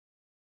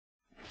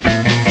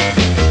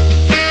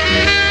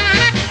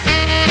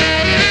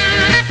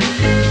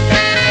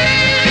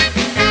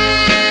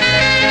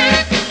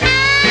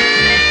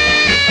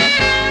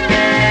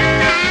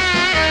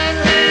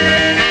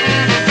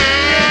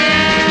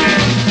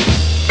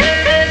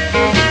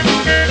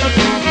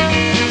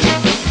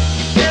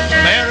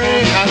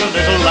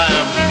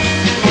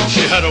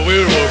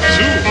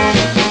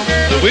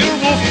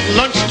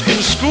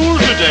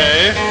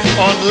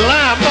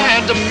lamb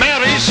and a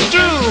merry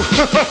stew.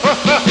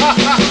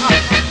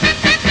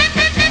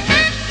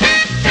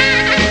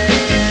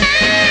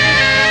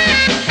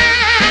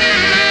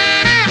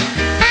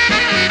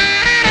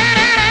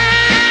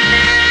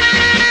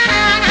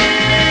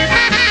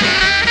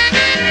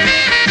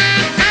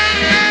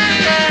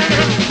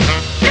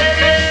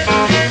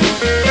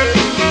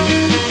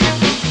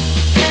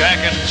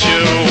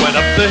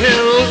 The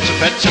hill to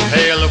fetch a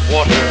pail of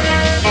water.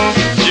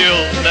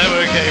 Jill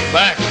never came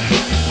back,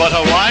 but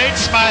a white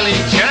smiling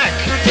Jack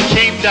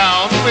came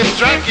down with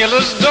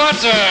Dracula's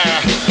daughter.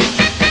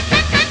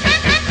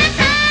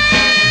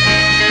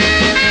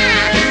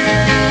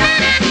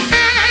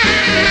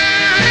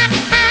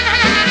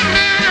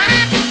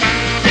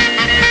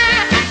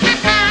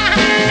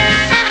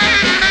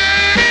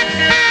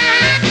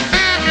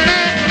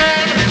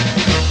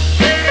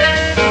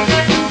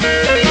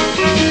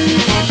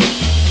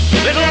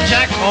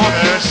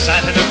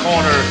 Sat in a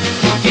corner,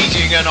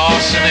 eating an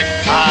arsenic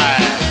pie.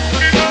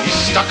 He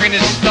stuck in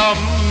his thumb,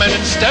 and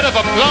instead of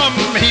a plum,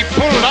 he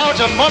pulled out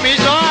a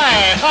mummy's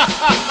eye.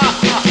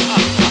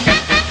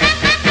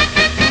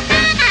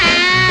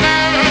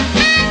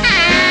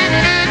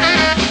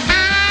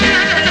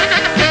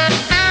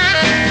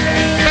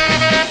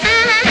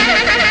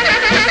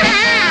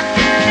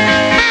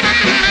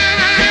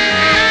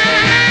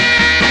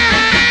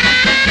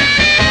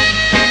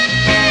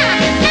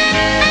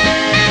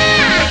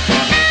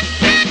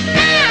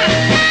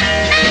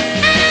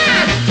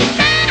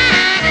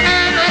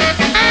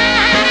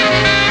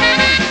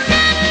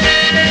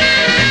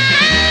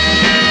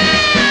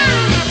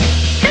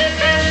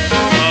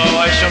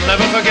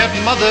 Never forget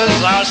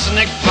Mother's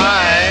arsenic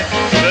pie.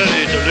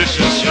 Very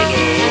delicious, you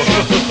know.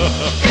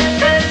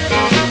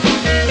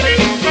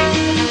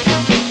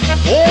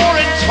 4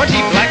 and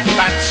 20 black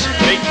bats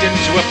baked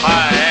into a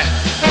pie.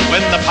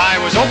 When the pie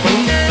was open,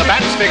 the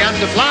bats began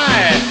to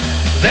fly.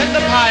 Then the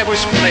pie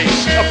was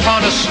placed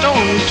upon a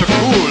stone to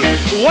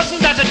cool.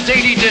 Wasn't that a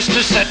dainty dish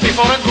to set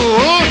before a ghoul?